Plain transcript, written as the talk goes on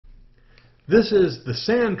This is the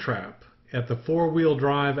sand trap at the four-wheel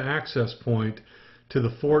drive access point to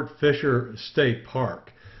the Fort Fisher State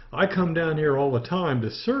Park. I come down here all the time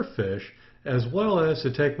to surf fish as well as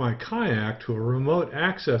to take my kayak to a remote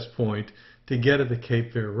access point to get at the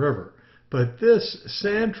Cape Fear River. But this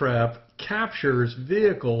sand trap captures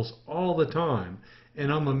vehicles all the time,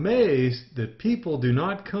 and I'm amazed that people do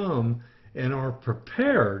not come and are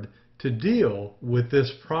prepared to deal with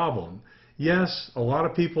this problem. Yes, a lot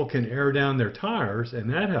of people can air down their tires, and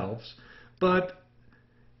that helps, but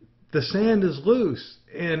the sand is loose,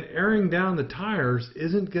 and airing down the tires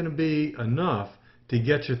isn't going to be enough to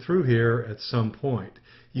get you through here at some point.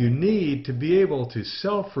 You need to be able to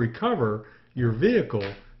self-recover your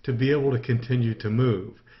vehicle to be able to continue to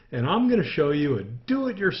move. And I'm going to show you a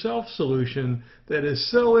do-it-yourself solution that is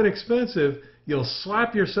so inexpensive you'll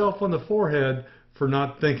slap yourself on the forehead for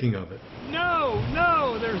not thinking of it.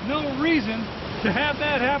 No, there's no reason to have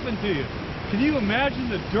that happen to you. Can you imagine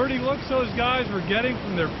the dirty looks those guys were getting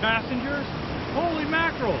from their passengers? Holy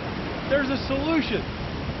mackerel, there's a solution.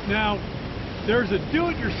 Now, there's a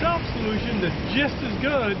do-it-yourself solution that's just as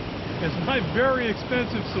good as my very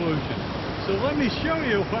expensive solution. So let me show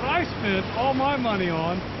you what I spent all my money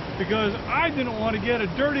on because I didn't want to get a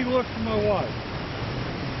dirty look from my wife.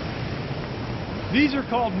 These are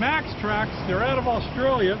called Maxtrax. They're out of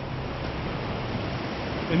Australia,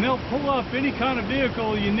 and they'll pull up any kind of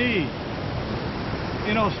vehicle you need.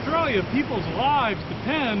 In Australia, people's lives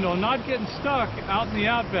depend on not getting stuck out in the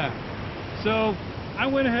outback. So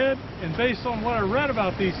I went ahead and, based on what I read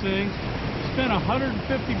about these things, spent $150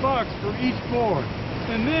 for each board.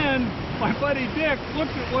 And then my buddy Dick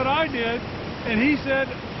looked at what I did, and he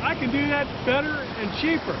said, I can do that better and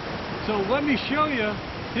cheaper. So let me show you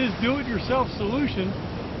his do-it-yourself solution,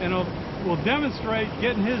 and we'll demonstrate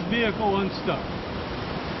getting his vehicle unstuck.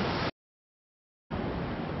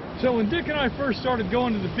 So when Dick and I first started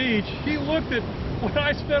going to the beach, he looked at what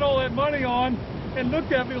I spent all that money on and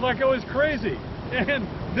looked at me like I was crazy. And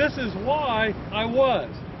this is why I was.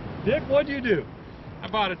 Dick, what'd you do? I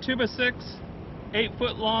bought a 2x6, 8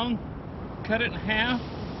 foot long, cut it in half,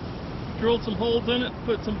 drilled some holes in it,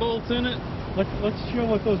 put some bolts in it. Let's show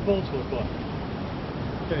what those bolts look like.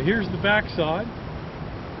 Okay, here's the back side.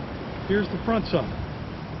 Here's the front side.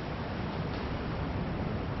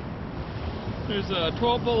 There's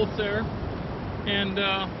 12 bolts there, and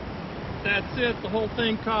that's it. The whole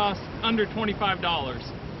thing costs under $25.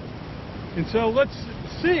 And so let's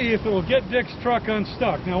see if it will get Dick's truck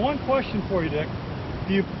unstuck. Now, one question for you, Dick.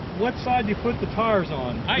 What side do you put the tires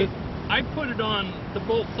on? I put it on the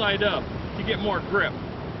bolt side up to get more grip.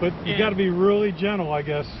 But you got to be really gentle, I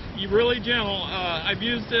guess. You're really gentle. I've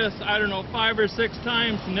used this, I don't know, 5 or 6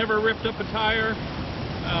 times, never ripped up a tire,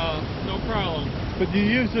 no problem. But you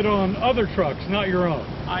use it on other trucks, not your own.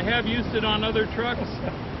 I have used it on other trucks.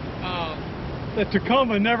 The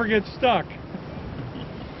Tacoma never gets stuck.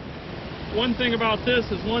 One thing about this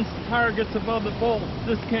is once the tire gets above the bolt,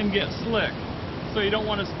 this can get slick. So you don't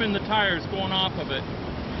want to spin the tires going off of it.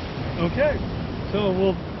 Okay, so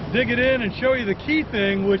we'll dig it in and show you the key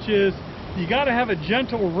thing, which is you got to have a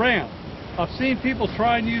gentle ramp. I've seen people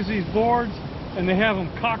try and use these boards and they have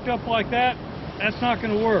them cocked up like that. That's not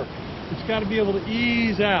going to work. It's got to be able to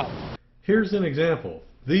ease out. Here's an example.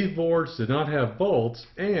 These boards did not have bolts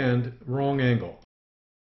and wrong angle.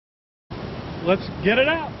 Let's get it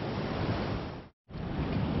out.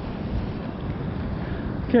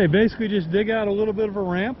 Okay, basically just dig out a little bit of a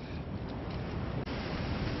ramp.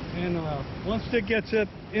 And once Dick gets it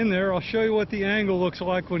in there, I'll show you what the angle looks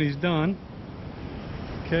like when he's done.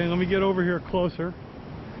 Okay, let me get over here closer.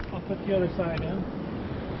 I'll put the other side in.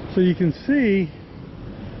 So you can see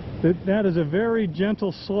that that is a very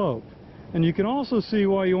gentle slope. And you can also see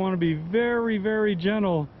why you want to be very, very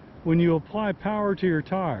gentle when you apply power to your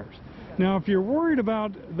tires. Now, if you're worried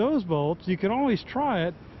about those bolts, you can always try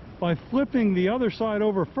it by flipping the other side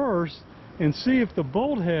over first and see if the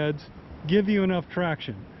bolt heads give you enough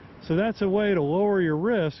traction. So that's a way to lower your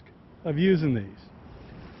risk of using these.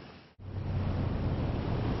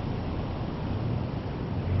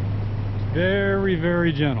 Very,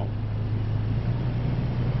 very gentle.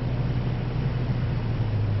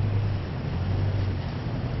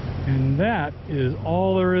 And that is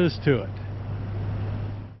all there is to it.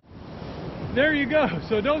 There you go.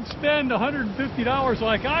 So don't spend $150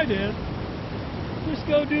 like I did. Just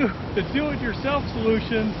go do the do-it-yourself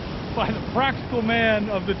solution by the practical man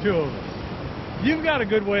of the two of us. You've got a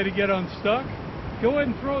good way to get unstuck. Go ahead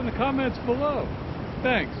and throw it in the comments below.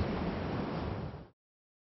 Thanks.